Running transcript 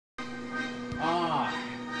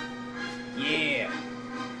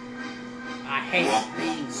hate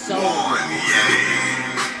being sober.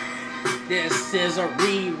 This is a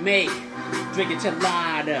remake. Drink it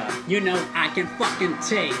Chelada. You know I can fucking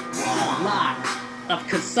take a lot of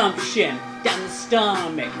consumption down the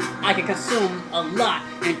stomach. I can consume a lot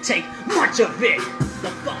and take much of it. The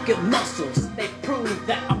fucking muscles, they prove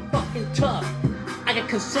that I'm fucking tough. I can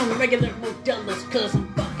consume regular Modelo's cause I'm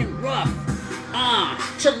fucking rough.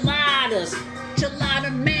 Cheladas,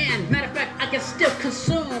 Chelada man. Matter of fact, I can still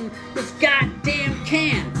consume this goddamn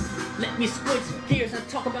can. Let me switch gears and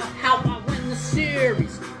talk about how I win the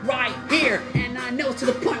series right here. And I know to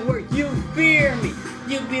the point where you fear me.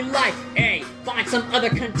 You be like, hey, find some other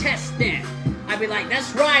contestant. I be like,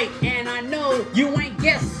 that's right, and I know you ain't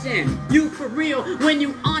guessing. You for real when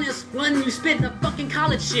you honest, when you spit the fucking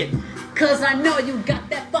college shit. Cause I know you got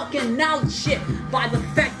that fucking knowledge shit by the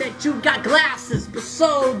fact that you got glasses, but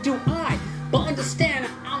so do I. But understand,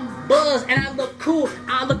 I'm buzzed and I look cool,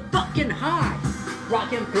 I look fucking high.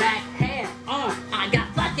 Rockin' black hair, I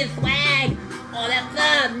got fucking swag. Oh,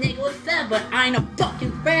 that's up, nigga, what's up? But I ain't a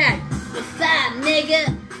fucking fag. What's up,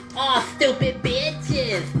 nigga? Oh, stupid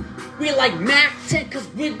bitches. We like Mac 10 cause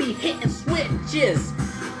we be hitting switches.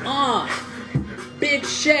 Big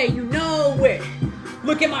Shay, you know it.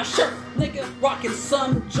 Look at my shirt, nigga, rocking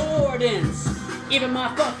some Jordans. Even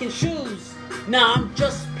my fucking shoes. Nah, I'm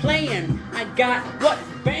just playing. I got what?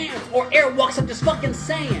 Vans or Airwalks, I'm just fucking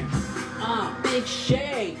saying. Big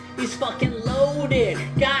Shay, he's fucking loaded.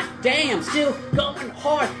 God damn, still going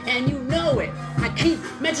hard, and you know it. I keep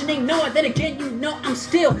mentioning Noah, then again, you know I'm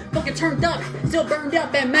still fucking turned up, still burned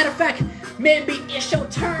up. And matter of fact, maybe it's your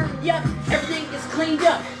turn. Yup, everything is cleaned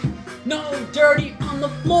up, no dirty on the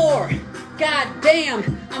floor. God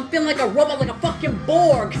damn, I'm feeling like a robot, like a fucking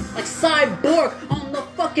Borg, like Cyborg on the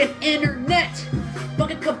fucking internet.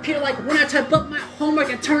 Fucking computer, like when I type up my homework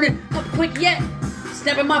and turn it up quick yet.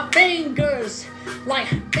 Snapping my fingers, like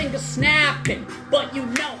finger snapping. But you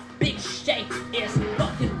know, Big Shay is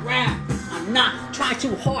fucking rapping. I'm not trying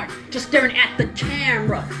too hard, just staring at the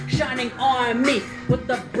camera, shining on me with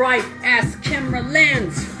the bright ass camera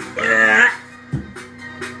lens. I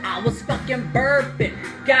was fucking burping,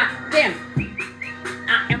 goddamn.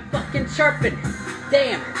 I am fucking chirping.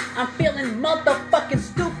 Damn, I'm feeling motherfucking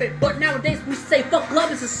stupid. But nowadays we say fuck love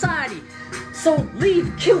in society, so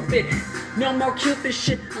leave Cupid. No more Cupid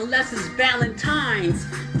shit unless it's Valentine's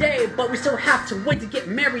Day. But we still have to wait to get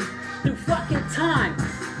married through fucking time.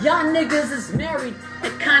 Y'all niggas is married,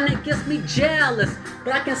 it kinda gets me jealous.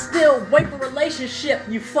 But I can still wait for a relationship,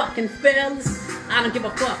 you fucking fellas. I don't give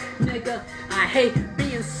a fuck, nigga. I hate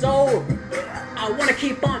being sober. I wanna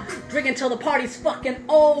keep on drinking till the party's fucking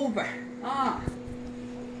over.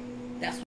 That's